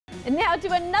And now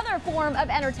to another form of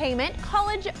entertainment,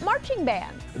 college marching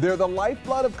band. They're the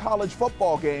lifeblood of college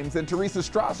football games, and Teresa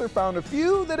Strasser found a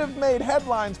few that have made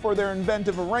headlines for their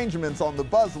inventive arrangements on the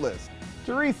buzz list.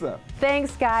 Teresa.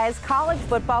 Thanks, guys. College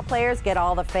football players get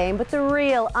all the fame, but the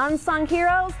real unsung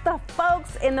heroes, the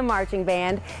folks in the marching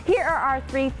band. Here are our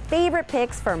 3 favorite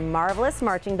picks for marvelous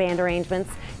marching band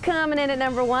arrangements. Coming in at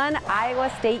number 1,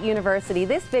 Iowa State University.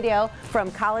 This video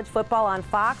from College Football on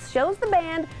Fox shows the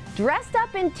band dressed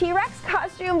up in T-Rex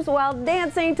costumes while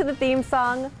dancing to the theme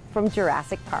song from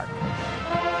Jurassic Park.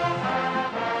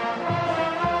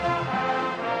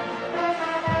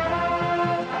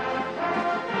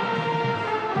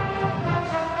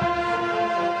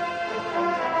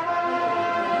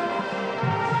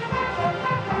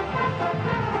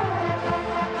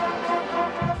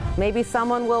 Maybe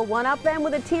someone will one-up them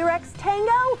with a T-Rex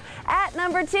tango? At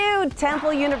number 2,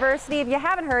 Temple University. If you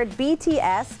haven't heard,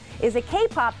 BTS is a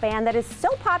K-pop band that is so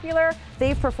popular,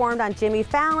 they've performed on Jimmy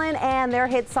Fallon, and their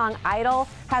hit song Idol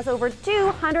has over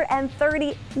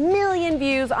 230 million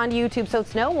views on YouTube, so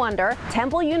it's no wonder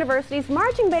Temple University's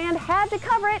marching band had to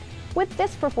cover it with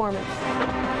this performance.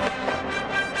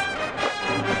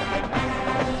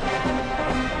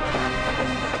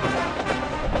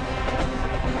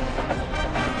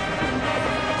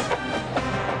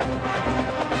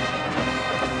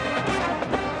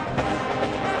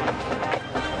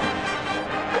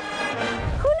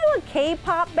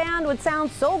 K-pop band would sound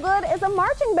so good as a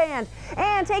marching band.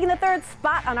 And taking the 3rd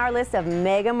spot on our list of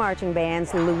mega marching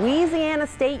bands, Louisiana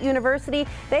State University.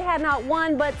 They had not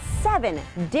 1 but 7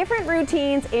 different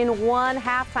routines in one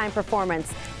halftime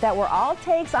performance that were all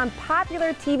takes on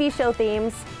popular TV show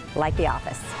themes like The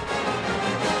Office.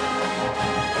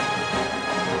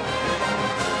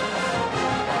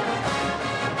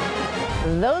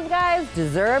 Those guys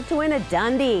deserve to win a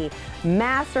Dundie.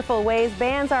 Masterful ways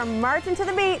bands are marching to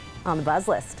the beat on the buzz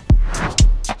list.